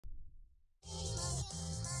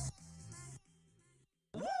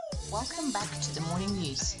Welcome back to the morning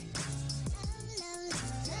news.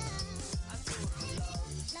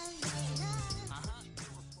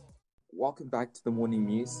 Welcome back to the morning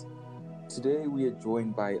news. Today we are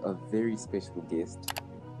joined by a very special guest.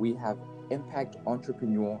 We have impact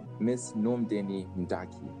entrepreneur Mrs Nomndeni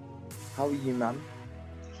Mdakhi. How are you, ma'am?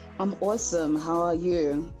 I'm awesome. How are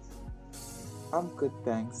you? I'm good,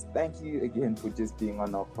 thanks. Thank you again for just being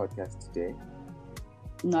on our podcast today.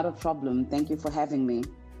 Not a problem. Thank you for having me.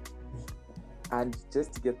 And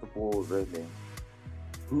just to get the ball rolling,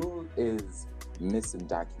 who is Mrs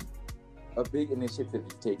Mdakhi? A big initiative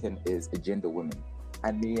you've taken is Agenda Women.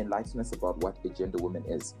 And may you enlighten us about what Agenda Women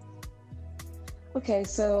is? Okay,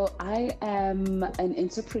 so I am an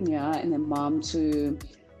entrepreneur and a mom to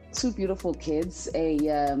two beautiful kids, a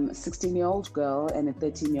 16-year-old girl and a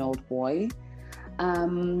 13-year-old boy.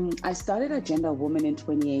 I started Agenda Women in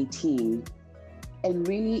 2018. And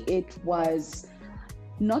really, it was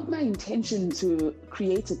not my intention to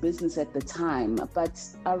create a business at the time, but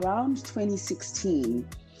around 2016,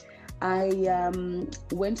 I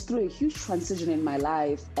went through a huge transition in my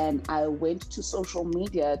life, and I went to social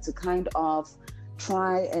media to kind of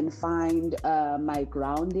try and find my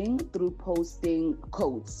grounding through posting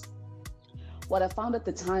quotes. What I found at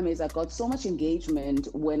the time is I got so much engagement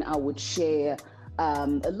when I would share a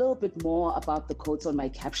little bit more about the quotes on my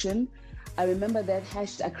caption. I remember that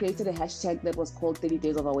I created a hashtag that was called 30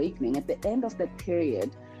 Days of Awakening. At the end of that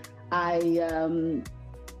period, I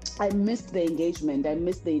missed the engagement. I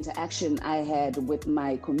missed the interaction I had with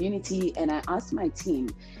my community. And I asked my team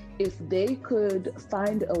if they could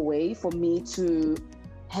find a way for me to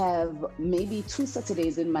have maybe 2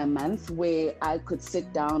 Saturdays in my month where I could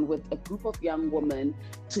sit down with a group of young women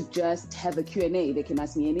to just have a Q&A. They can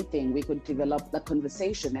ask me anything. We could develop the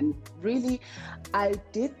conversation. And really, I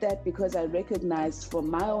did that because I recognized from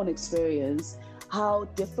my own experience how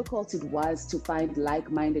difficult it was to find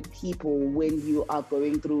like-minded people when you are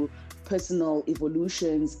going through personal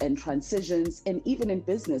evolutions and transitions, and even in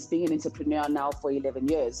business, being an entrepreneur now for 11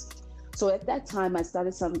 years. So at that time, I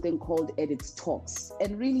started something called Edits Talks.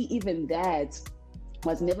 And really, even that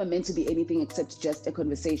was never meant to be anything except just a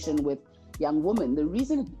conversation with young women. The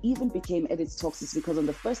reason it even became Edits Talks is because on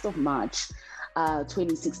the 1st of March,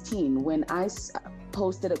 2016, when I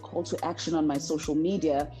posted a call to action on my social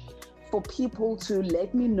media for people to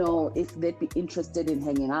let me know if they'd be interested in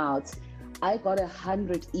hanging out, I got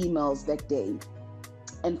 100 emails that day.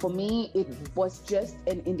 And for me, it was just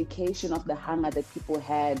an indication of the hunger that people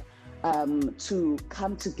had to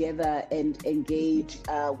come together and engage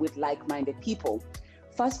with like-minded people.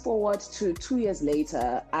 Fast forward to 2 years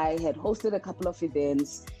later, I had hosted a couple of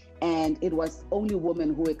events, and it was only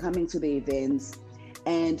women who were coming to the events.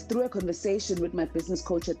 And through a conversation with my business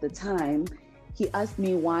coach at the time, he asked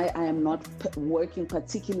me why I am not working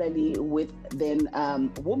particularly with then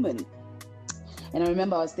women. And I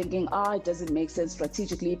remember I was thinking, it doesn't make sense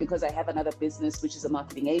strategically because I have another business, which is a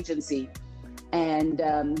marketing agency.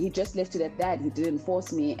 And he just left it at that. He didn't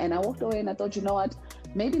force me. And I walked away and I thought, you know what,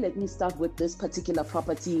 maybe let me start with this particular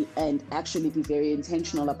property and actually be very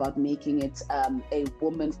intentional about making it a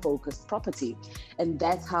woman-focused property. And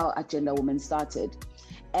that's how Agenda Women started.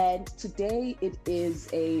 And today it is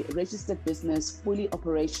a registered business, fully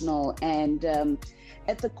operational. And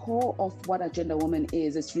at the core of what Agenda Women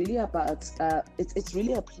is, it's really about, it's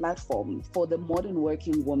really a platform for the modern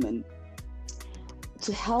working woman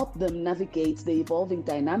to help them navigate the evolving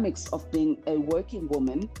dynamics of being a working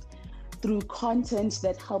woman through content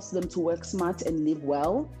that helps them to work smart and live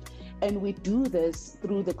well. And we do this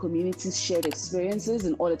through the community's shared experiences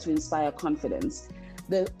in order to inspire confidence.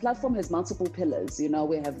 The platform has multiple pillars. You know,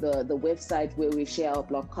 we have the website where we share our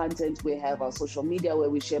blog content. We have our social media where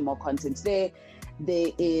we share more content there. There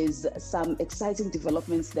is some exciting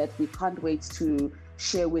developments that we can't wait to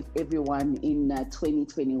share with everyone in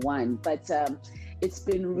 2021. But it's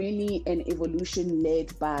been really an evolution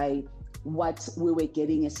led by what we were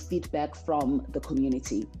getting as feedback from the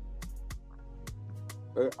community.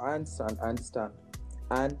 I understand.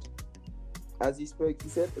 And as you spoke,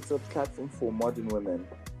 you said it's a platform for modern women.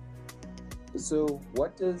 So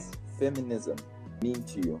what does feminism mean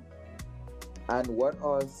to you? And what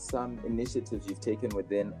are some initiatives you've taken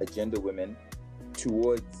within Agenda Women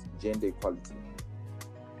towards gender equality?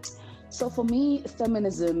 So for me,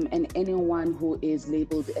 feminism and anyone who is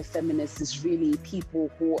labeled a feminist is really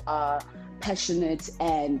people who are passionate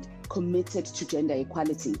and committed to gender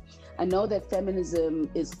equality. I know that feminism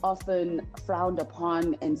is often frowned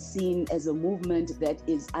upon and seen as a movement that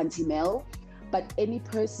is anti-male, but any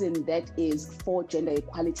person that is for gender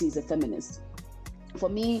equality is a feminist. For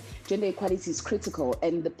me, gender equality is critical,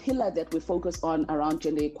 and the pillar that we focus on around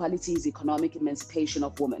gender equality is economic emancipation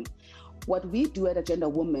of women. What we do at Agenda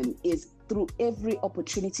Women is, through every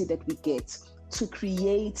opportunity that we get, to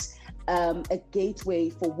create a gateway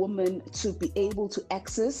for women to be able to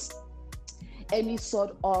access any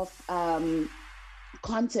sort of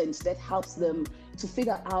content that helps them to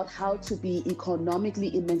figure out how to be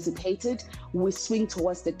economically emancipated. We swing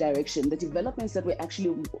towards that direction. The developments that we're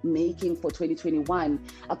actually making for 2021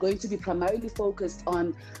 are going to be primarily focused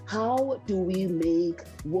on how do we make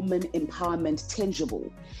women empowerment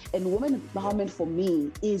tangible. And women empowerment for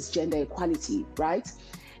me is gender equality, right?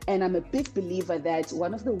 And I'm a big believer that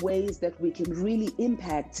one of the ways that we can really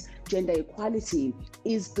impact gender equality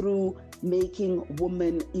is through making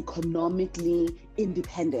women economically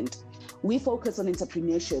independent. We focus on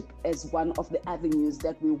entrepreneurship as one of the avenues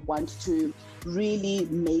that we want to really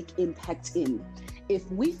make impact in. If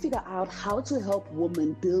we figure out how to help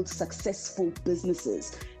women build successful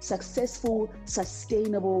businesses, successful,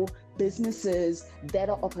 sustainable businesses that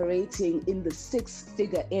are operating in the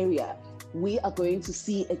six-figure area, we are going to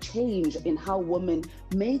see a change in how women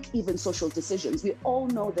make even social decisions. We all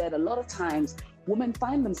know that a lot of times women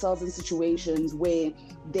find themselves in situations where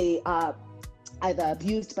they are either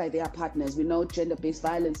abused by their partners. We know gender-based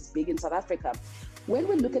violence is big in South Africa. When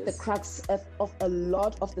we look at the crux of a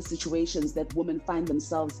lot of the situations that women find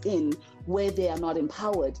themselves in where they are not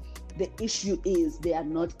empowered, the issue is they are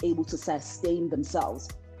not able to sustain themselves,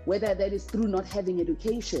 whether that is through not having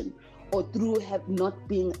education, or through not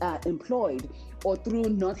being employed, or through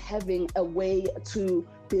not having a way to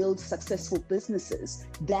build successful businesses.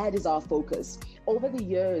 That is our focus. Over the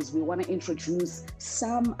years, we want to introduce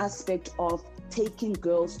some aspect of taking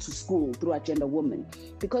girls to school through Agenda Women,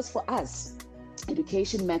 because for us,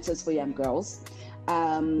 education matters for young girls.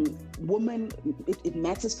 It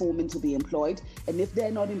matters for women to be employed, and if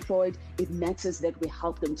they're not employed, it matters that we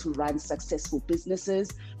help them to run successful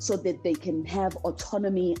businesses so that they can have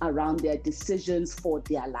autonomy around their decisions for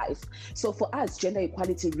their life. So for us, gender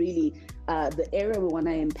equality really, the area we want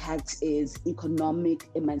to impact is economic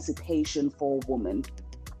emancipation for women.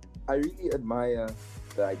 I really admire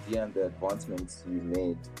the idea and the advancements you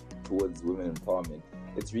made towards women empowerment.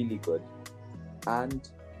 It's really good. And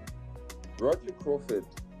Roger Crawford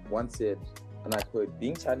once said, and I quote,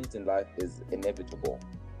 "Being challenged in life is inevitable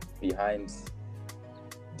behind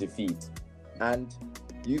defeat." And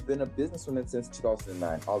you've been a businesswoman since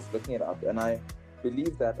 2009. I was looking it up, and I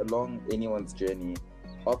believe that along anyone's journey,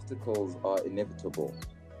 obstacles are inevitable.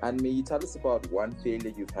 And may you tell us about one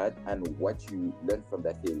failure you've had and what you learned from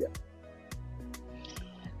that failure?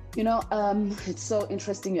 You know, it's so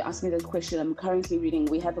interesting you asked me that question. I'm currently reading,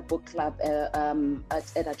 we have a book club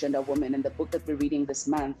at Agenda Women, and the book that we're reading this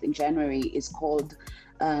month in January is called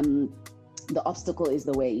The Obstacle is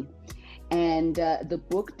the Way. And the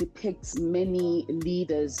book depicts many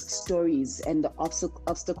leaders' stories and the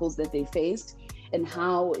obstacles that they faced, and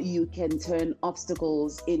how you can turn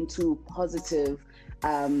obstacles into positive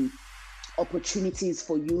opportunities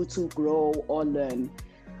for you to grow or learn.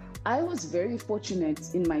 I was very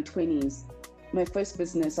fortunate in my 20s. My first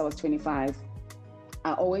business, I was 25.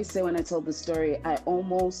 I always say when I tell the story, I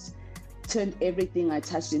almost turned everything I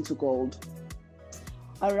touched into gold.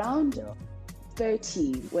 Around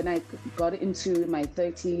 30, when I got into my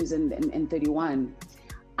 30s and 31,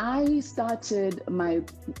 I started my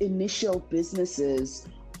initial businesses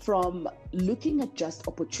from looking at just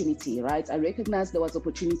opportunity, right? I recognized there was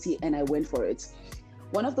opportunity and I went for it.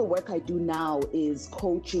 One of the work I do now is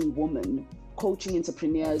coaching women, coaching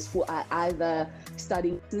entrepreneurs who are either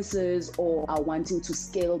starting businesses or are wanting to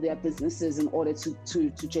scale their businesses in order to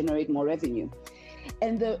generate more revenue.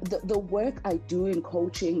 And the work I do in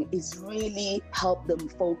coaching is really help them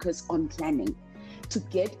focus on planning, to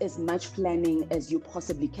get as much planning as you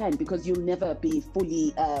possibly can, because you'll never be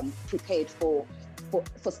fully prepared for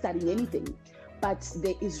starting anything. But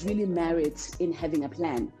there is really merit in having a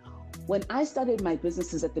plan. When I started my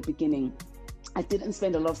businesses at the beginning, I didn't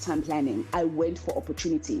spend a lot of time planning. I went for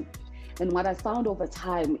opportunity. And what I found over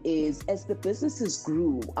time is, as the businesses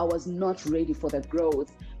grew, I was not ready for the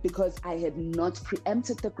growth because I had not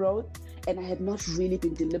preempted the growth, and I had not really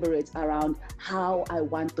been deliberate around how I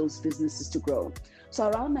want those businesses to grow. So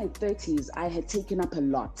around my 30s, I had taken up a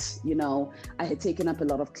lot, I had taken up a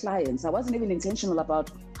lot of clients. I wasn't even intentional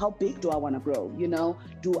about how big do I want to grow,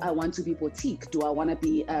 do I want to be boutique? Do I want to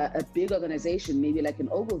be a big organization, maybe like an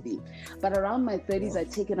Ogilvy? But around my 30s,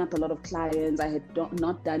 I'd taken up a lot of clients. I had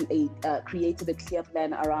not done created a clear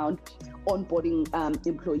plan around onboarding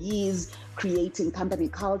employees, creating company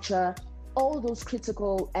culture, all those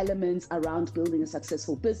critical elements around building a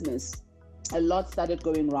successful business. a lot started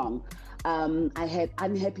going wrong. I had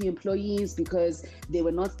unhappy employees because they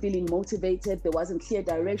were not feeling motivated. There wasn't clear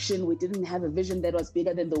direction. We didn't have a vision that was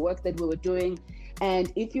bigger than the work that we were doing.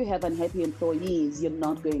 And if you have unhappy employees, you're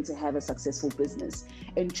not going to have a successful business.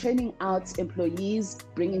 And training out employees,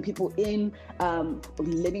 bringing people in,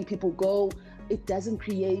 letting people go, it doesn't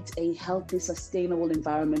create a healthy, sustainable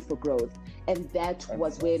environment for growth. And that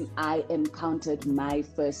was when I encountered my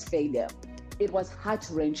first failure. It was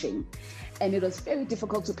heart-wrenching. And it was very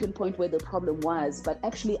difficult to pinpoint where the problem was, but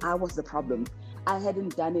actually I was the problem. I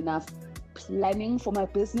hadn't done enough planning for my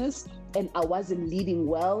business, and I wasn't leading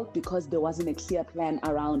well because there wasn't a clear plan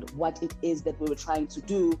around what it is that we were trying to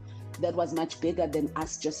do that was much bigger than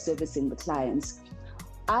us just servicing the clients.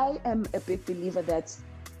 I am a big believer that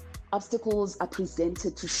obstacles are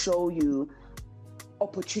presented to show you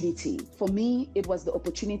opportunity. For me, it was the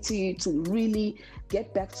opportunity to really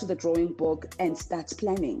get back to the drawing board and start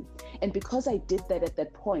planning. And because I did that at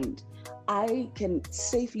that point, I can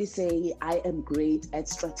safely say I am great at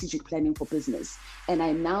strategic planning for business. And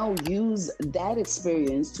I now use that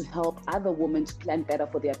experience to help other women to plan better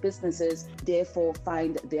for their businesses, therefore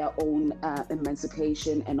find their own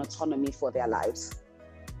emancipation and autonomy for their lives.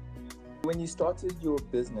 When you started your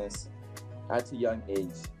business at a young age,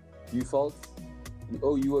 you felt,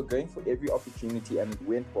 you were going for every opportunity and it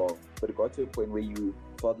went well, but it got to a point where you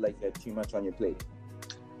felt like you had too much on your plate.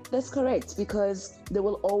 That's correct, because there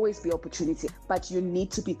will always be opportunity, but you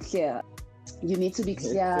need to be clear. You need to be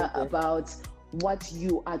clear about what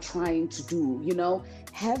you are trying to do. You know,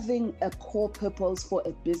 having a core purpose for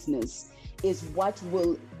a business is what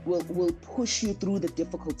will push you through the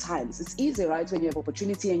difficult times. It's easy, right, when you have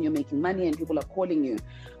opportunity and you're making money and people are calling you.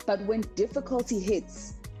 But when difficulty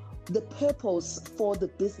hits, the purpose for the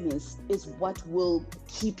business is what will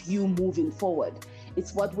keep you moving forward.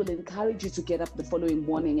 It's what will encourage you to get up the following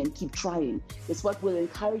morning and keep trying. It's what will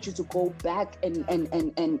encourage you to go back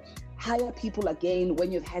and hire people again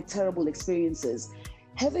when you've had terrible experiences.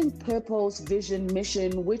 Having purpose, vision,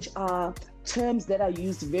 mission, which are terms that are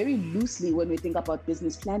used very loosely when we think about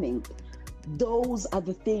business planning, those are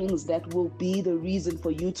the things that will be the reason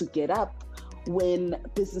for you to get up when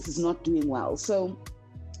business is not doing well. So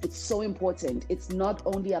it's so important. It's not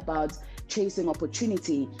only about chasing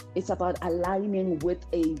opportunity, it's about aligning with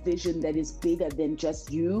a vision that is bigger than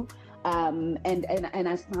just you. And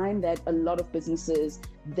I find that a lot of businesses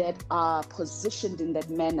that are positioned in that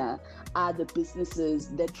manner are the businesses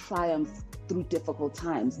that triumph through difficult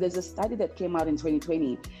times. There's a study that came out in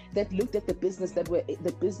 2020 that looked at the businesses that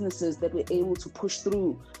were able to push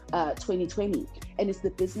through 2020, and it's the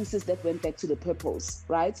businesses that went back to the purpose,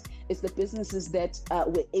 right? It's the businesses that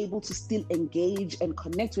were able to still engage and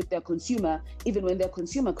connect with their consumer even when their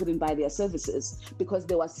consumer couldn't buy their services, because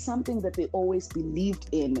there was something that they always believed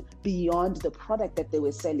in beyond the product that they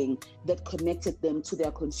were selling that connected them to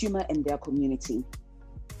their consumer and their community.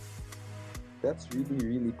 That's really,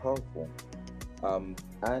 really powerful.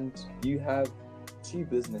 And you have two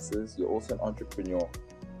businesses, you're also an entrepreneur.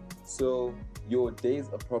 So your days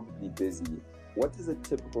are probably busy. What does a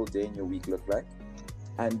typical day in your week look like?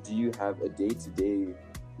 And do you have a day-to-day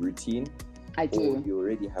routine? I do. Or you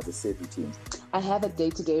already have a set routine? I have a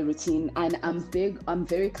day-to-day routine, and I'm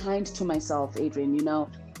very kind to myself, Adrian. You know,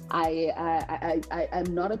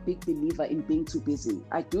 I'm not a big believer in being too busy.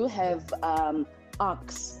 I do have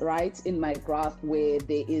arcs, right, in my graph where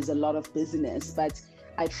there is a lot of busyness, but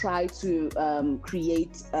I try to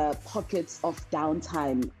create pockets of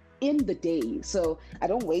downtime in the day. So I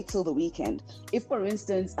don't wait till the weekend. If, for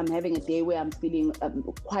instance, I'm having a day where I'm feeling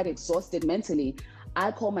quite exhausted mentally,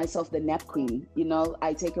 I call myself the nap queen. You know,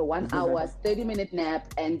 I take a 1 hour, 30-minute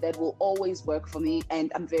nap, and that will always work for me.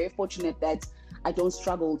 And I'm very fortunate that I don't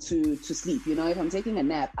struggle to sleep. You know, if I'm taking a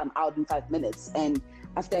nap, I'm out in 5 minutes. And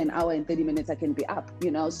after an hour and 30 minutes, I can be up,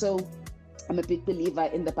 you know. So I'm a big believer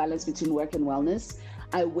in the balance between work and wellness.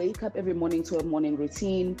 I wake up every morning to a morning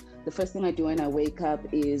routine. The first thing I do when I wake up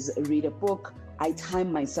is read a book. I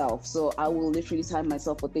time myself. So I will literally time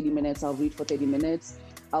myself for 30 minutes. I'll read for 30 minutes.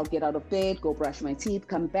 I'll get out of bed, go brush my teeth,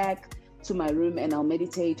 come back to my room, and I'll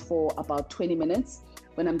meditate for about 20 minutes.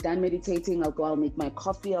 When I'm done meditating, I'll make my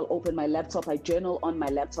coffee. I'll open my laptop. I journal on my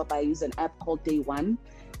laptop. I use an app called Day One.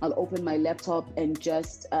 I'll open my laptop and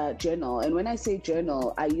just journal. And when I say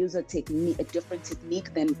journal, I use a different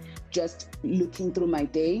technique than just looking through my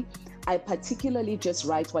day. I particularly just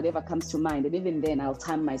write whatever comes to mind. And even then, I'll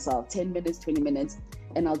time myself 10 minutes, 20 minutes,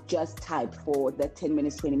 and I'll just type for that 10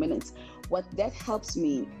 minutes, 20 minutes. What that helps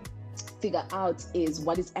me figure out is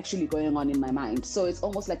what is actually going on in my mind. So it's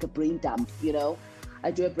almost like a brain dump, you know? I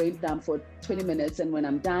do a brain dump for 20 minutes, and when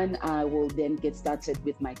I'm done, I will then get started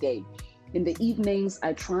with my day. In the evenings,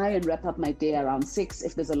 I try and wrap up my day around 6.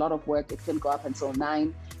 If there's a lot of work, it can go up until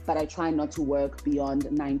 9, but I try not to work beyond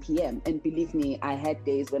 9 p.m. And believe me, I had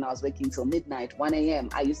days when I was working till midnight, 1 a.m.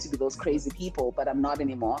 I used to be those crazy people, but I'm not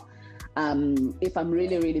anymore. If I'm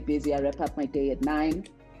really, really busy, I wrap up my day at 9,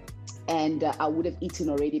 and I would have eaten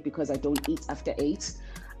already because I don't eat after 8.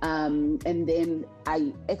 And then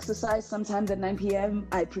I exercise sometimes at 9 p.m.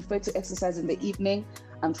 I prefer to exercise in the evening.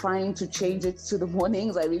 I'm trying to change it to the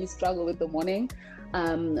mornings. I really struggle with the morning.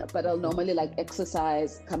 But I'll normally like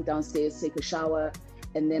exercise, come downstairs, take a shower,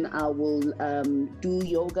 and then I will do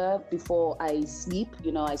yoga before I sleep.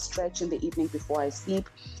 You know, I stretch in the evening before I sleep,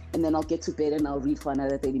 and then I'll get to bed and I'll read for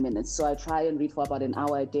another 30 minutes. So I try and read for about an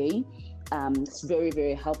hour a day. It's very,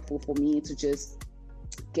 very helpful for me to just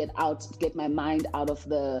get my mind out of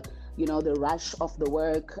the, you know, the rush of the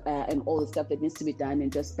work and all the stuff that needs to be done,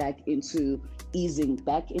 and just easing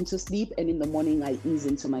back into sleep. And in the morning, I ease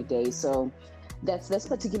into my day. So that's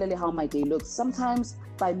particularly how my day looks. Sometimes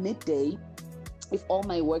by midday, if all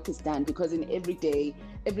my work is done, because in every day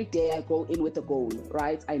I go in with a goal,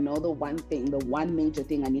 right? I know the one major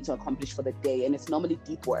thing I need to accomplish for the day, and it's normally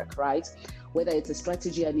deep work, right? Whether it's a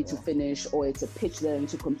strategy I need to finish or it's a pitch that I need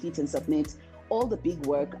to complete and submit. All the big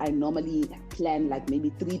work, I normally plan like maybe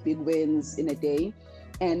 3 big wins in a day.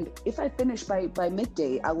 And if I finish by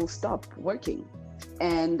midday, I will stop working.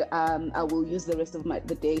 And I will use the rest of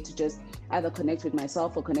the day to just either connect with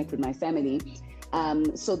myself or connect with my family.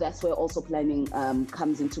 So that's where also planning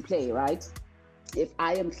comes into play, right? If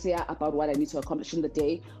I am clear about what I need to accomplish in the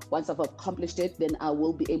day, once I've accomplished it, then I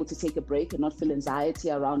will be able to take a break and not feel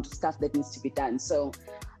anxiety around stuff that needs to be done. So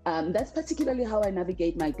that's particularly how I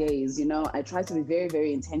navigate my days. You know, I try to be very,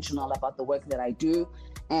 very intentional about the work that I do,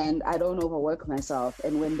 and I don't overwork myself.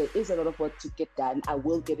 And when there is a lot of work to get done, I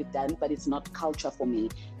will get it done, but it's not culture for me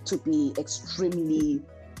to be extremely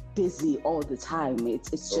busy all the time.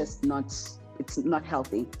 It's just not, it's not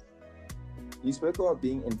healthy. You spoke about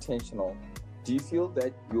being intentional. Do you feel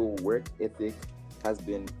that your work ethic has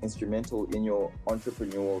been instrumental in your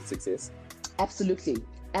entrepreneurial success? Absolutely.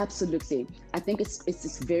 Absolutely. I think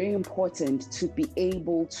it's very important to be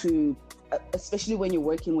able to, especially when you're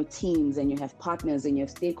working with teams and you have partners and you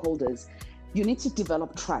have stakeholders, you need to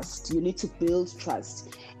develop trust. You need to build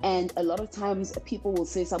trust. And a lot of times people will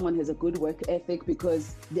say someone has a good work ethic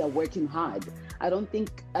because they are working hard. I don't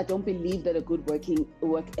believe that a good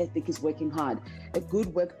work ethic is working hard. A good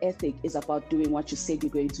work ethic is about doing what you said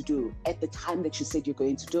you're going to do at the time that you said you're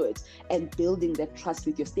going to do it, and building that trust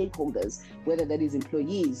with your stakeholders, whether that is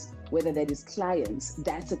employees, whether that is clients.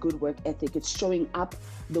 That's a good work ethic. It's showing up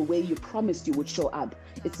the way you promised you would show up.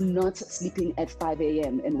 It's not sleeping at 5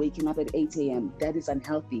 a.m. and waking up at 8 a.m. That is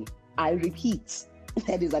unhealthy. I repeat,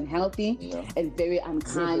 that is unhealthy and very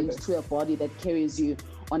unkind to a body that carries you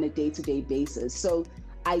on a day-to-day basis. So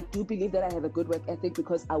I do believe that I have a good work ethic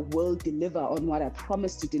because I will deliver on what I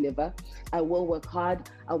promised to deliver. I will work hard.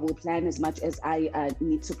 I will plan as much as I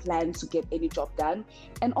need to plan to get any job done.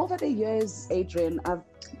 And over the years, Adrian, I've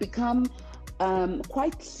become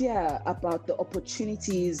quite clear about the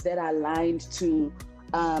opportunities that are aligned to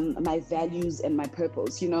my values and my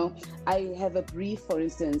purpose. You know, I have a brief, for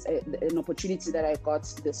instance, an opportunity that I got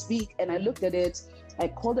this week, and I looked at it. I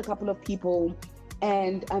called a couple of people,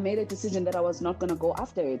 and I made a decision that I was not going to go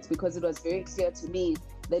after it because it was very clear to me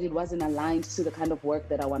that it wasn't aligned to the kind of work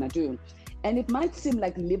that I want to do. And it might seem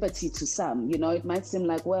like liberty to some, you know, it might seem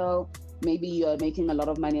like, well, maybe you're making a lot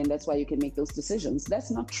of money and that's why you can make those decisions.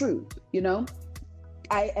 That's not true, you know.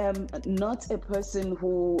 I am not a person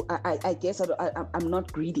who, I guess I'm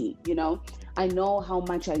not greedy, you know. I know how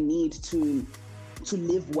much I need to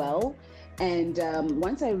live well. And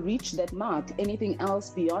once I reach that mark, anything else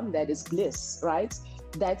beyond that is bliss, right?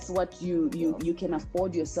 That's what you can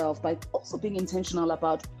afford yourself by also being intentional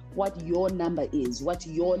about what your number is, what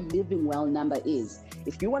your living well number is.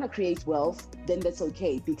 If you want to create wealth, then that's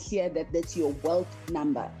okay. Be clear that that's your wealth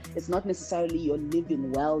number. It's not necessarily your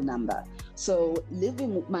living well number. So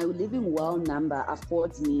my living well number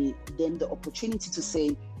affords me then the opportunity to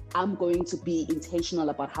say, I'm going to be intentional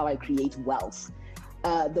about how I create wealth.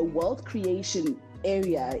 The wealth creation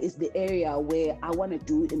area is the area where I want to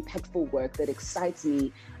do impactful work that excites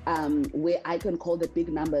me, where I can call the big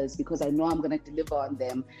numbers because I know I'm going to deliver on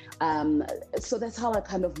them. So that's how I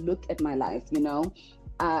kind of look at my life, you know.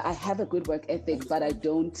 I have a good work ethic, but I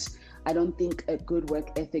don't think a good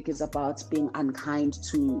work ethic is about being unkind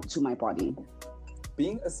to my body.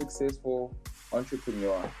 Being a successful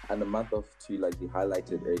entrepreneur and a month of two, like you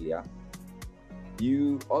highlighted earlier,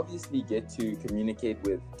 you obviously get to communicate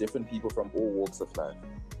with different people from all walks of life.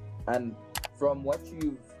 And from what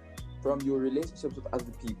you've from your relationships with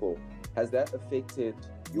other people, has that affected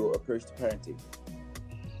your approach to parenting?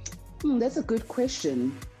 That's a good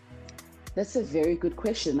question. That's a very good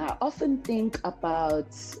question. I often think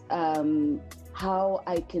about how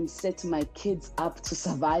I can set my kids up to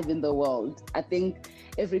survive in the world. I think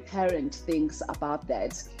every parent thinks about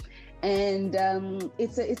that, and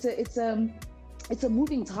it's a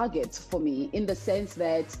moving target for me, in the sense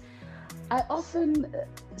that I often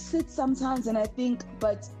sit sometimes and I think,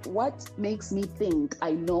 but what makes me think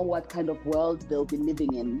I know what kind of world they'll be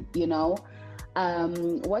living in, you know?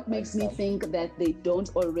 What makes me think that they don't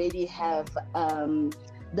already have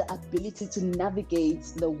the ability to navigate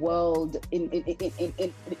the world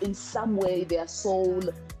in some way? Their soul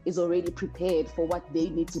is already prepared for what they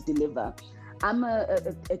need to deliver. I'm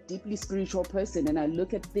a deeply spiritual person, and I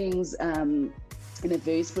look at things in a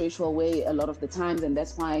very spiritual way a lot of the times, and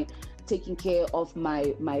that's why taking care of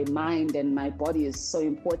my mind and my body is so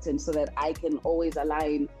important, so that I can always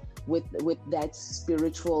align with that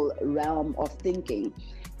spiritual realm of thinking.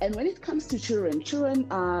 And when it comes to children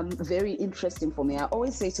are very interesting for me. I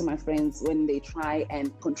always say to my friends, when they try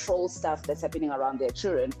and control stuff that's happening around their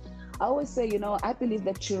children, I always say, you know, I believe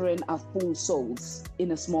that children are full souls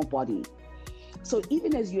in a small body. So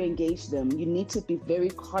even as you engage them, you need to be very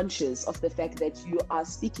conscious of the fact that you are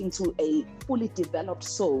speaking to a fully developed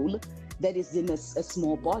soul that is in a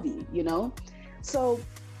small body, you know? So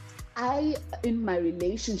I, in my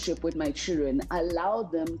relationship with my children, allow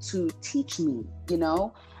them to teach me, you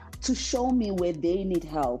know, to show me where they need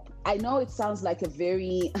help. I know it sounds like a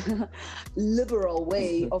very liberal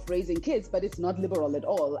way of raising kids, but it's not liberal at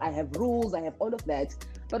all. I have rules, I have all of that.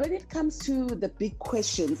 But when it comes to the big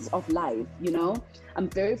questions of life, you know, I'm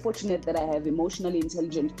very fortunate that I have emotionally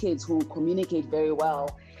intelligent kids who communicate very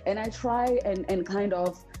well. And I try and kind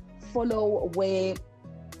of follow where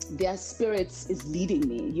their spirits is leading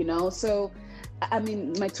me, you know? So, I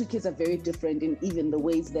mean, my two kids are very different in even the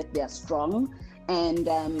ways that they're strong. And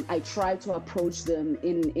I try to approach them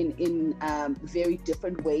in very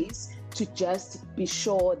different ways, to just be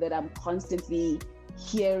sure that I'm constantly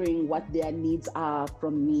hearing what their needs are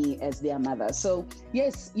from me as their mother. So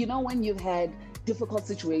yes, you know, when you've had difficult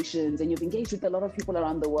situations and you've engaged with a lot of people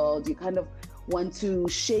around the world, you kind of want to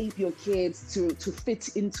shape your kids to fit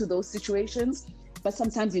into those situations. But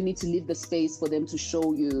sometimes you need to leave the space for them to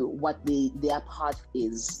show you what their part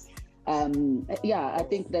is. I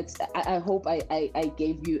think that's, I hope I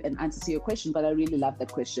gave you an answer to your question, but I really love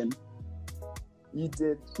that question. You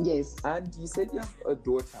did. Yes. And you said you have a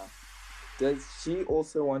daughter. Does she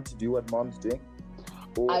also want to do what mom's doing?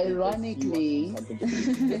 Or ironically,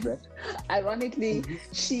 ironically,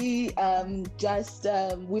 she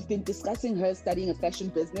we've been discussing her studying a fashion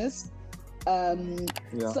business.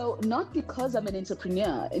 So not because I'm an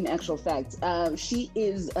entrepreneur, in actual fact.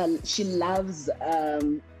 She loves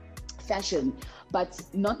fashion, but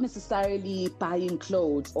not necessarily buying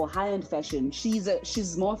clothes or high-end fashion.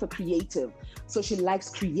 She's more of a creative, so she likes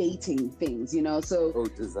creating things, you know. So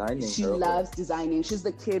designing. She loves designing. She's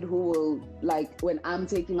the kid who will, like, when I'm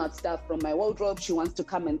taking out stuff from my wardrobe, she wants to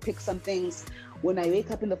come and pick some things. When I wake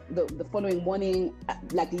up in the following morning,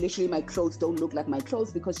 like literally my clothes don't look like my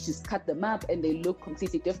clothes because she's cut them up and they look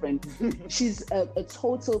completely different. She's a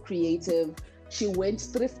total creative. She went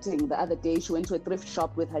thrifting the other day. She went to a thrift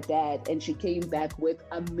shop with her dad and she came back with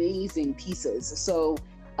amazing pieces. So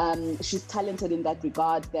she's talented in that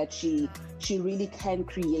regard, that she really can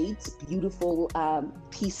create beautiful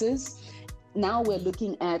pieces. Now we're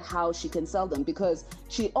looking at how she can sell them, because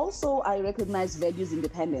she also, I recognize, values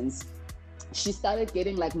independence. She started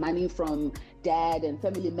getting like money from dad and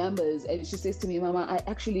family members, and she says to me, Mama, I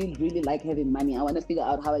actually really like having money. I want to figure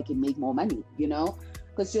out how I can make more money, you know?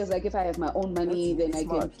 Because she was like, if I have my own money, then I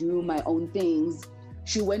can do my own things.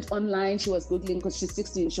 She went online, she was Googling, because she's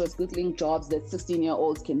 16, she was Googling jobs that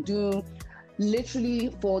 16-year-olds can do.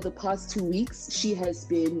 Literally for the past 2 weeks, she has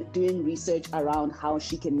been doing research around how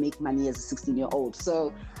she can make money as a 16-year-old.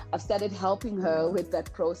 So I've started helping her with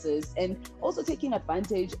that process, and also taking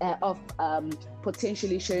advantage of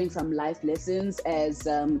potentially sharing some life lessons as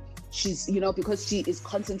she's, you know, because she is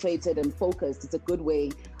concentrated and focused. It's a good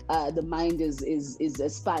way. The mind is a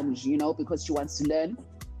sponge, you know, because she wants to learn.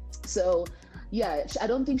 So yeah, I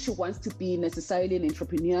don't think she wants to be necessarily an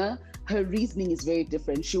entrepreneur. Her reasoning is very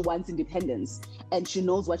different. She wants independence, and she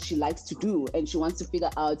knows what she likes to do, and she wants to figure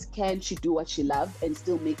out, can she do what she loves and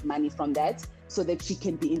still make money from that, so that she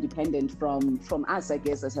can be independent from us, I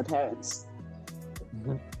guess, as her parents.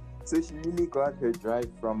 Mm-hmm. So she really got her drive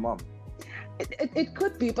from mom. It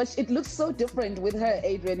could be, but it looks so different with her,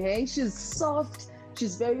 Adrian. Hey, she's soft.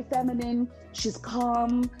 She's very feminine. She's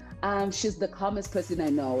calm. She's the calmest person I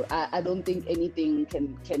know. I don't think anything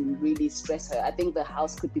can really stress her. I think the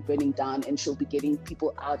house could be burning down and she'll be getting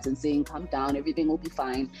people out and saying, calm down, everything will be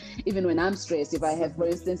fine. Even when I'm stressed, if I have, for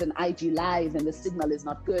instance, an IG live and the signal is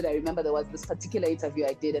not good. I remember there was this particular interview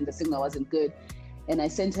I did and the signal wasn't good. And I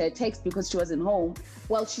sent her a text because she wasn't home.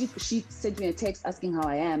 Well, she sent me a text asking how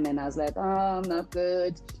I am. And I was like, oh, I'm not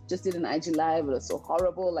good. Just did an IG live. It was so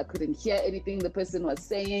horrible. I couldn't hear anything the person was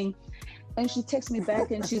saying. And she texted me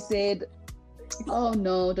back and she said, oh,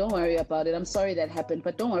 no, don't worry about it. I'm sorry that happened,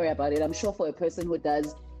 but don't worry about it. I'm sure for a person who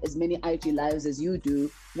does as many IG lives as you do,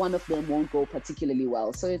 one of them won't go particularly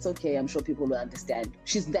well. So it's okay. I'm sure people will understand.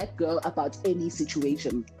 She's that girl about any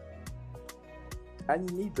situation. And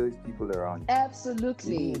you need those people around you.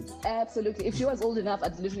 Absolutely. Absolutely. If she was old enough,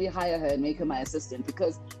 I'd literally hire her and make her my assistant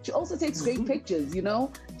because she also takes great pictures, you know?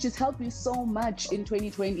 She's helped me so much in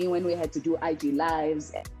 2020 when we had to do IG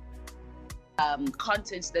lives.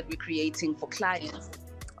 Content that we're creating for clients.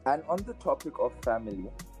 And on the topic of family,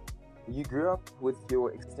 you grew up with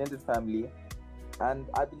your extended family, and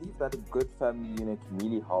I believe that a good family unit can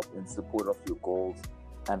really help in support of your goals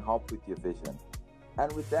and help with your vision.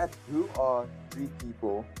 And with that, who are 3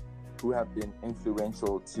 people who have been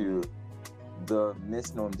influential to the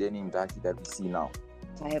Mrs Nomndeni Mdakhi that we see now?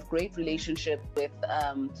 I have great relationship with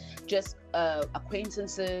just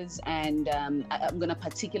acquaintances, and I'm going to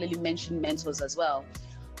particularly mention mentors as well.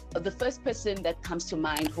 The first person that comes to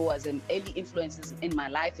mind who was an early influence in my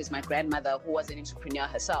life is my grandmother, who was an entrepreneur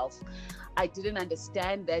herself. I didn't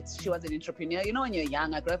understand that she was an entrepreneur. You know, when you're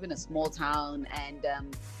young, I grew up in a small town, and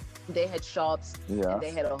they had shops, and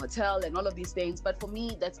they had a hotel and all of these things. But for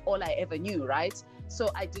me, that's all I ever knew, right? So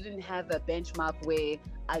I didn't have a benchmark where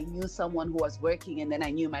I knew someone who was working and then I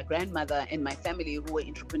knew my grandmother and my family who were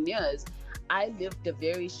entrepreneurs. I lived a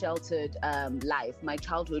very sheltered life. My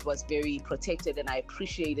childhood was very protected, and I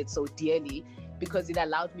appreciate it so dearly because it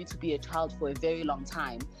allowed me to be a child for a very long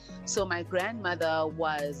time. So my grandmother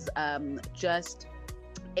was just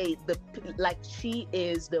she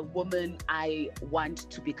is the woman I want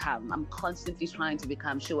to become. I'm constantly trying to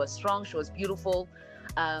become. She was strong, she was beautiful,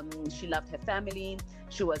 she loved her family,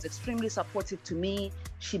 she was extremely supportive to me.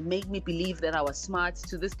 She made me believe that I was smart.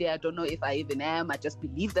 To this day, I don't know if I even am. I just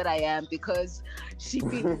believe that I am because she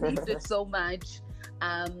believed it so much.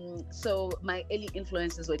 So my early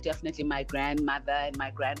influences were definitely my grandmother and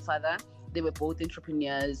my grandfather. They were both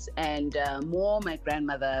entrepreneurs, and more my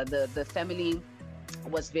grandmother. The family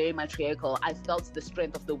was very matriarchal. I felt the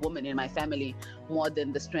strength of the woman in my family more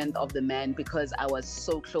than the strength of the man because I was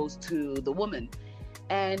so close to the woman.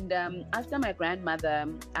 And after my grandmother,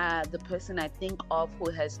 the person I think of who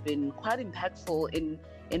has been quite impactful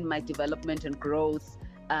in my development and growth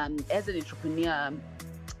as an entrepreneur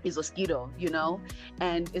is Oskido, you know?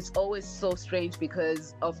 And it's always so strange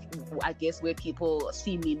because of, I guess, where people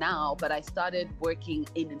see me now, but I started working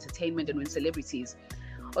in entertainment and with celebrities.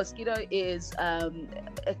 Oskido is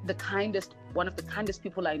one of the kindest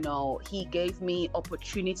people I know. He gave me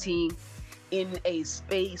opportunity in a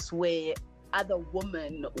space where other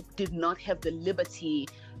women did not have the liberty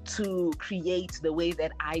to create the way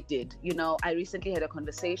that I did. You know, I recently had a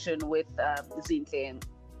conversation with Zinhle,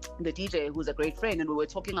 the DJ, who's a great friend, and we were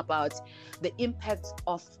talking about the impact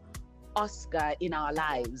of Oscar in our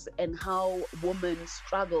lives and how women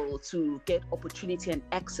struggle to get opportunity and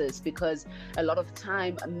access, because a lot of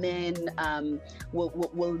time men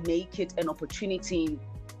will make it an opportunity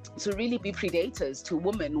to really be predators to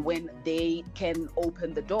women when they can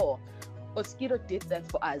open the door. Oskido did that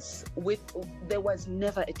for us. There was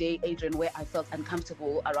never a day, Adrian, where I felt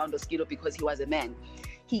uncomfortable around Oskido because he was a man.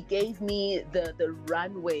 He gave me the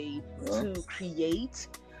runway to create,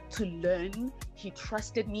 to learn. He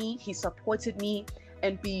trusted me, he supported me,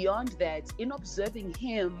 and beyond that, in observing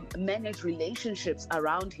him manage relationships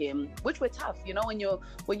around him, which were tough. You know, when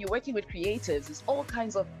you're working with creatives, it's all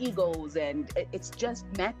kinds of egos and it's just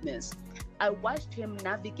madness. I watched him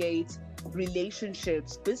navigate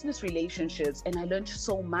relationships, business relationships, and I learned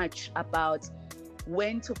so much about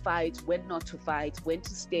when to fight, when not to fight, when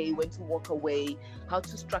to stay, when to walk away, how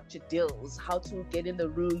to structure deals, how to get in the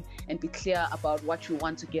room and be clear about what you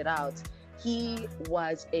want to get out. He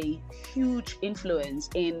was a huge influence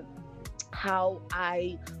in how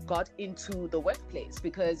I got into the workplace,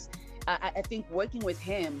 because I think working with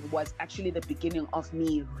him was actually the beginning of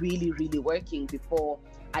me really, really working before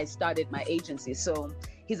I started my agency. So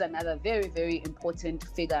he's another very, very important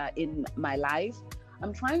figure in my life.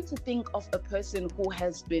 I'm trying to think of a person who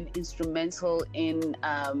has been instrumental in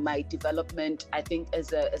my development, I think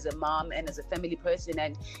as a mom and as a family person,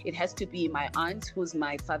 and it has to be my aunt, who's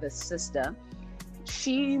my father's sister.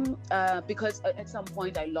 She, because at some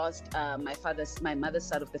point I lost my mother's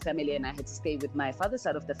side of the family, and I had to stay with my father's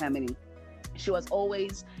side of the family. She was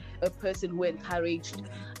always a person who encouraged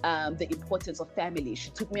the importance of family. She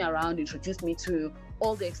took me around, introduced me to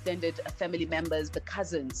all the extended family members, the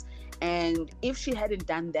cousins. And if she hadn't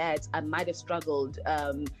done that, I might have struggled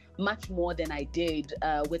much more than I did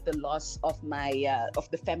with the loss of my of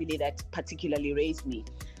the family that particularly raised me.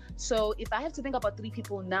 So if I have to think about 3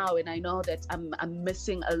 people now, and I know that I'm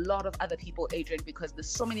missing a lot of other people, Adrian, because there's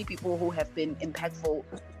so many people who have been impactful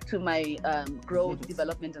to my growth,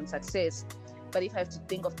 development, and success. But if I have to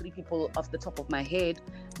think of 3 people off the top of my head,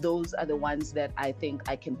 those are the ones that I think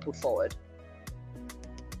I can put forward.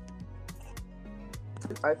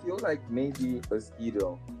 I feel like maybe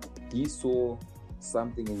Oskido, he saw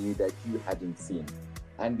something in you that you hadn't seen.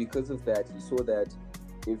 And because of that, he saw that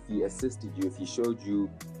if he assisted you, if he showed you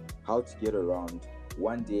how to get around,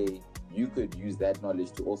 one day you could use that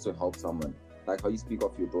knowledge to also help someone. Like how you speak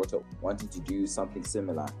of your daughter wanting to do something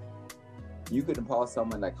similar. You could empower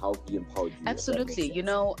someone like how he empowered you. Absolutely. You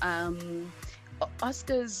know,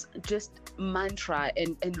 Oscar's just mantra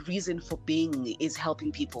and reason for being is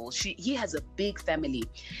helping people. He has a big family,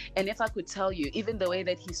 and if I could tell you, even the way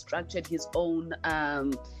that he structured his own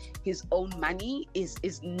money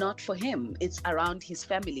is not for him. It's around his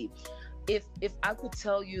family. If I could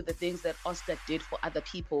tell you the things that Oscar did for other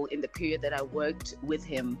people in the period that I worked with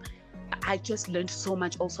him, I just learned so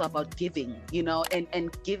much also about giving, you know,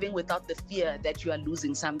 and giving without the fear that you are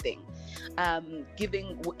losing something.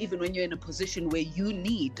 Giving even when you're in a position where you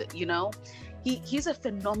need, you know. He's a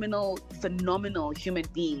phenomenal human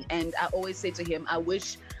being. And I always say to him, I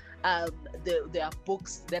wish there are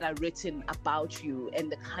books that are written about you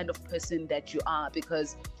and the kind of person that you are,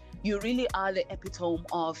 because you really are the epitome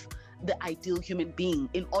of the ideal human being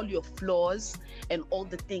in all your flaws and all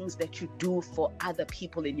the things that you do for other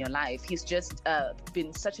people in your life. He's just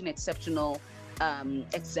been such an exceptional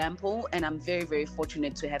example, and I'm very, very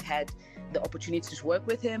fortunate to have had the opportunity to work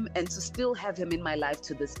with him and to still have him in my life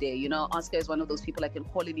to this day. You know, Oscar is one of those people I can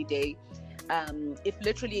call any day. If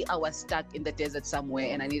literally I was stuck in the desert somewhere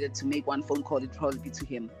and I needed to make one phone call, it'd probably be to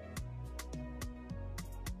him.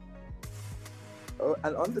 Oh,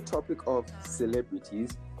 and on the topic of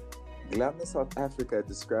celebrities, Glamour South Africa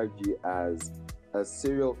described you as a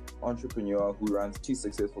serial entrepreneur who runs 2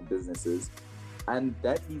 successful businesses. And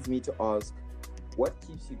that leads me to ask, what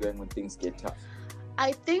keeps you going when things get tough?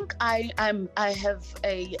 I think I have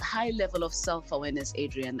a high level of self-awareness,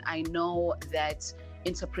 Adrian. I know that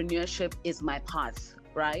entrepreneurship is my path,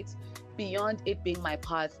 right? Beyond it being my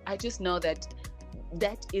path, I just know that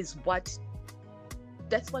that's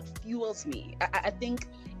what fuels me. I think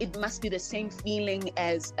it must be the same feeling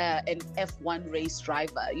as an F1 race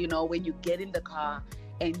driver. You know, when you get in the car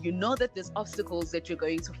and you know that there's obstacles that you're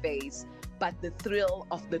going to face, but the thrill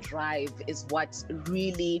of the drive is what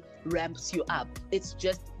really ramps you up. It's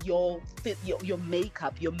just your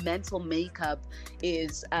makeup, your mental makeup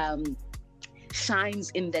is shines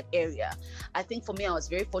in that area. I think for me, I was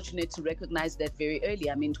very fortunate to recognize that very early.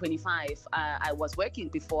 I mean, 25, I was working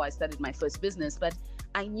before I started my first business, but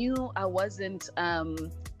I knew I wasn't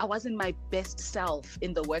my best self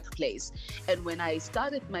in the workplace. And when I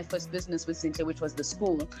started my first business with Zinhle, which was the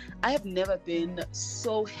school, I have never been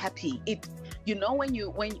so happy. You know, when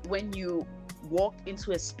you walk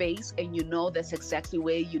into a space and you know that's exactly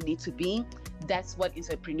where you need to be, that's what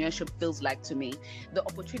entrepreneurship feels like to me. The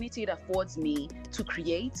opportunity it affords me to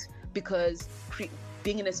create, because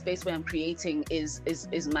being in a space where I'm creating is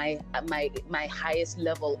my highest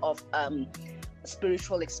level of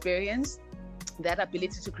spiritual experience. That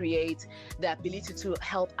ability to create, the ability to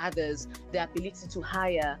help others, the ability to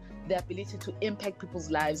hire, the ability to impact people's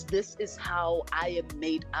lives. This is how I am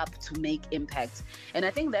made up to make impact. And I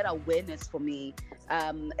think that awareness for me,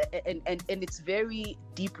 and it's very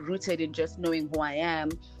deep rooted in just knowing who I am,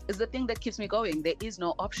 is the thing that keeps me going. There is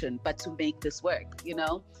no option but to make this work, you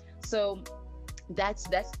know? So that's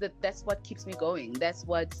what keeps me going. That's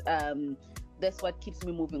what keeps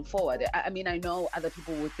me moving forward. I mean, I know other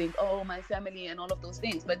people would think, oh, my family and all of those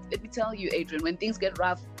things. But let me tell you, Adrian, when things get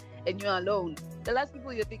rough and you're alone, the last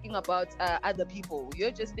people you're thinking about are other people.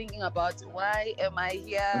 You're just thinking about, why am I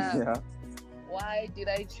here? Yeah. Why did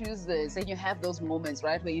I choose this? And you have those moments,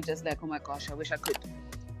 right, where you're just like, oh my gosh, I wish I could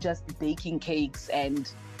just be baking cakes and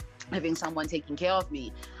having someone taking care of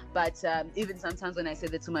me. But even sometimes when I say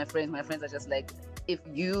that to my friends are just like, if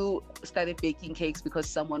you started baking cakes because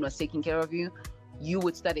someone was taking care of you, you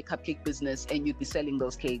would start a cupcake business and you'd be selling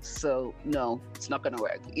those cakes. So no, it's not going to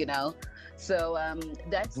work, you know? So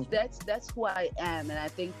that's who I am. And I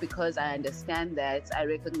think because I understand that, I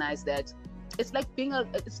recognize that it's like being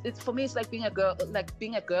it's for me, it's like being a girl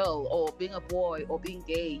or being a boy or being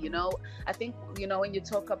gay, you know. I think, you know, when you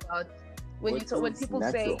talk about when people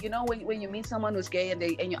natural. say, you know, when you meet someone who's gay and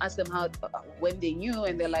you ask them how when they knew,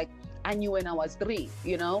 and they're like, I knew when I was 3,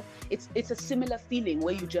 you know. It's a similar feeling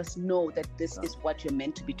where you just know that this is what you're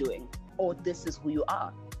meant to be doing, or this is who you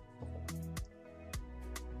are.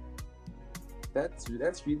 That's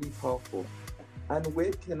really powerful. And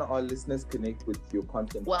where can our listeners connect with your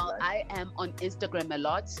content? Well, online? I am on Instagram a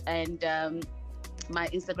lot, and my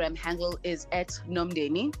Instagram handle is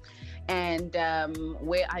 @Nomdeni, and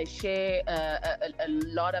where I share a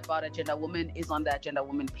lot about Agenda Woman is on the Agenda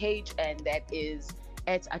Woman page, and that is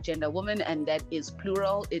 @Agenda Woman, and that is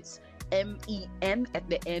plural. It's MEN at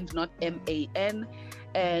the end, not MAN.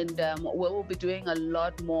 And we will be doing a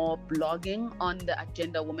lot more blogging on the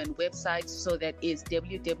Agenda Woman website, so that is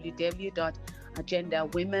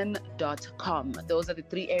www.agendawomen.com. Those are the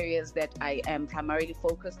 3 areas that I am primarily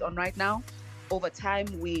focused on right now. Over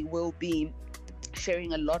time, we will be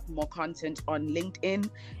sharing a lot more content on LinkedIn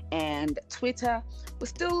and Twitter. We're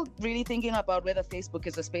still really thinking about whether Facebook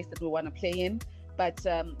is a space that we want to play in, but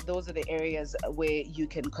those are the areas where you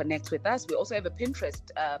can connect with us. We also have a Pinterest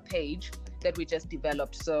page that we just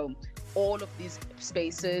developed. So all of these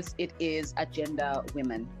spaces, it is Agenda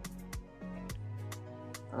Women.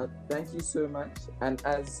 Thank you so much. And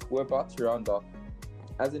as we're about to round off,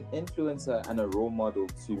 as an influencer and a role model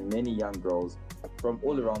to many young girls from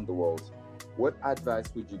all around the world, what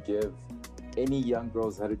advice would you give any young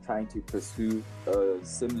girls that are trying to pursue a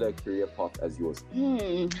similar career path as yours?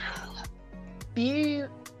 Be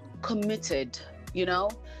committed, you know.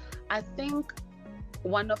 I think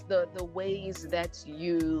one of the ways that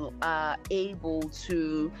you are able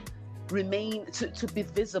to remain, to be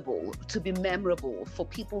visible, to be memorable, for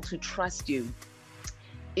people to trust you,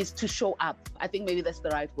 is to show up. I think maybe that's the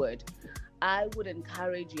right word. I would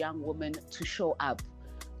encourage young women to show up.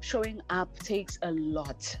 Showing up takes a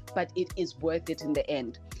lot, but it is worth it in the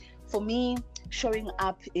end. For me, showing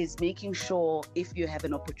up is making sure if you have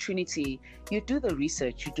an opportunity, you do the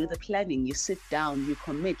research, you do the planning, you sit down, you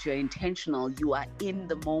commit, you're intentional, you are in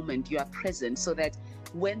the moment, you are present, so that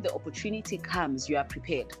when the opportunity comes, you are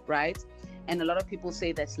prepared, right? And a lot of people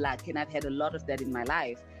say that's luck, and I've had a lot of that in my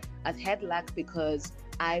life. I've had luck because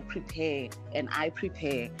I prepare and I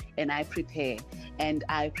prepare and I prepare and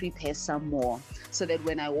I prepare some more, so that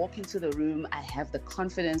when I walk into the room, I have the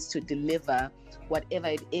confidence to deliver whatever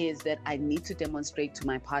it is that I need to demonstrate to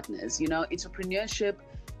my partners. You know, entrepreneurship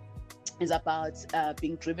is about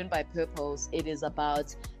being driven by purpose. It is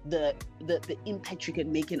about the impact you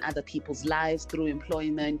can make in other people's lives through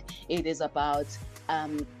employment. It is about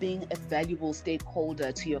being a valuable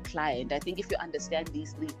stakeholder to your client. I think if you understand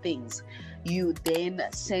these 3 things, you then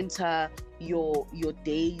center your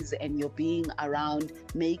days and your being around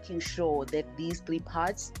making sure that these 3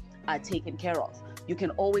 parts are taken care of. You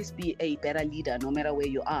can always be a better leader no matter where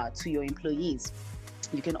you are to your employees.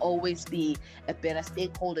 You can always be a better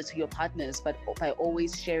stakeholder to your partners, but by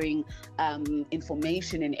always sharing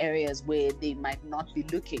information in areas where they might not be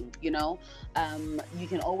looking, you know. You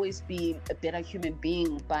can always be a better human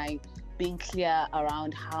being by being clear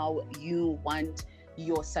around how you want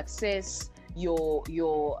your success, your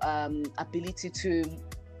ability to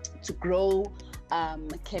grow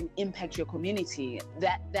can impact your community.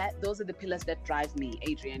 Those are the pillars that drive me,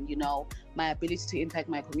 Adrian. You know, my ability to impact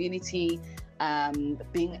my community,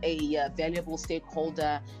 being a valuable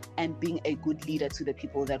stakeholder, and being a good leader to the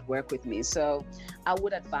people that work with me. So I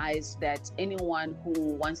would advise that anyone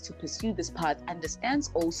who wants to pursue this path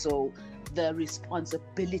understands also the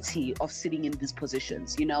responsibility of sitting in these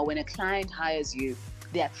positions. You know, when a client hires you,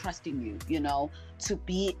 they are trusting you, you know, to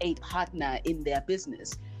be a partner in their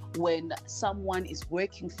business. When someone is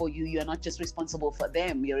working for you, you're not just responsible for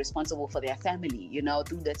them, you're responsible for their family, you know,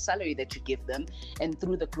 through the salary that you give them and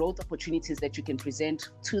through the growth opportunities that you can present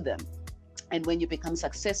to them. And when you become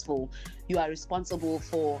successful, you are responsible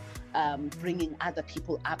for bringing other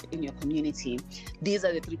people up in your community. These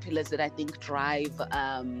are the 3 pillars that I think drive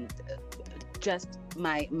just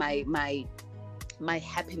my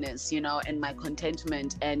happiness, you know, and my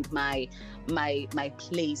contentment and my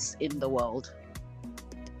place in the world.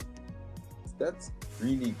 That's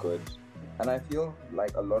really good. And I feel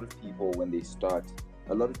like a lot of people, when they start,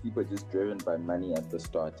 a lot of people are just driven by money at the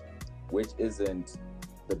start, which isn't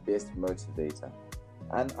the best motivator.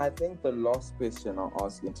 And I think the last question I'll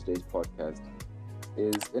ask in today's podcast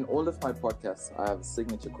is, in all of my podcasts, I have a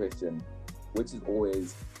signature question, which is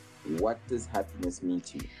always, what does happiness mean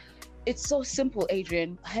to you? It's so simple,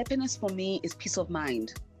 Adrian. Happiness for me is peace of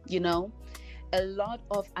mind, you know? A lot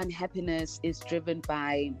of unhappiness is driven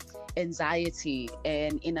by anxiety,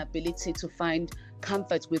 an inability to find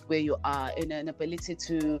comfort with where you are, and an ability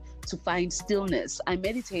to find stillness. I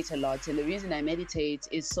meditate a lot, and the reason I meditate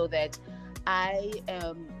is so that I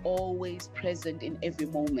am always present in every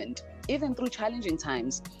moment, even through challenging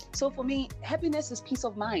times. So for me, happiness is peace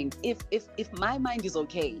of mind. If my mind is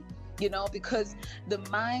okay, you know, because the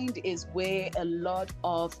mind is where a lot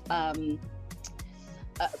of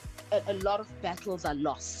battles are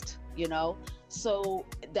lost, you know. So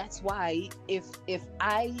that's why if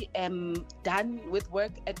I am done with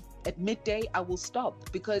work at midday, I will stop,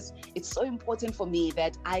 because it's so important for me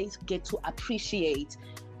that I get to appreciate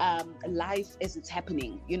life as it's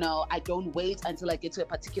happening. You know, I don't wait until I get to a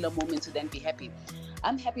particular moment to then be happy.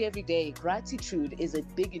 I'm happy every day. Gratitude is a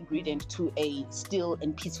big ingredient to a still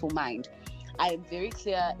and peaceful mind. I am very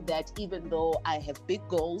clear that even though I have big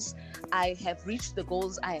goals, I have reached the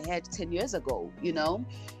goals I had 10 years ago, you know.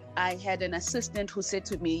 I had an assistant who said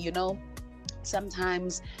to me, you know,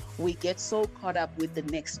 sometimes we get so caught up with the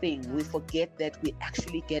next thing, we forget that we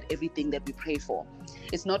actually get everything that we pray for.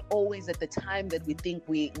 It's not always at the time that we think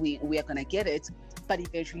we are going to get it, but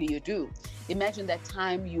eventually you do. Imagine that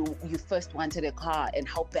time you first wanted a car and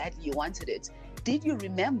how badly you wanted it. Did you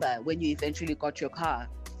remember when you eventually got your car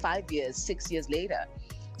 5 years, 6 years later?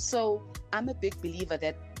 So I'm a big believer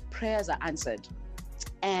that prayers are answered.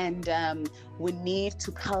 And we need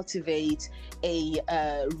to cultivate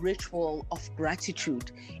a ritual of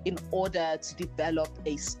gratitude in order to develop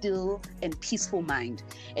a still and peaceful mind.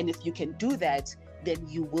 And if you can do that, then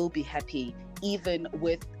you will be happy, even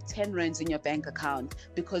with 10 rands in your bank account,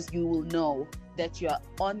 because you will know that you're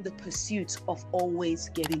on the pursuit of always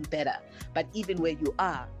getting better. But even where you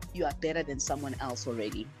are better than someone else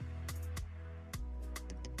already.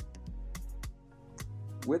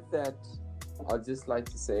 With that, I'd just like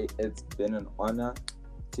to say it's been an honor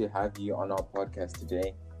to have you on our podcast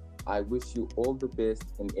today. I wish you all the best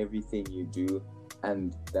in everything you do,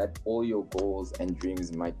 and that all your goals and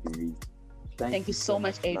dreams might be reached. Thank you so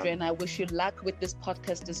much, Adrian. I wish you luck with this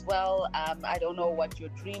podcast as well. I don't know what your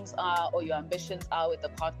dreams are or your ambitions are with the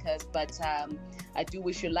podcast, but I do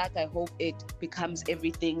wish you luck. I hope it becomes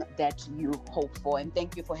everything that you hope for. And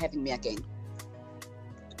thank you for having me again.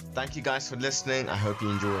 Thank you guys for listening. I hope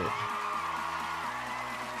you enjoy it.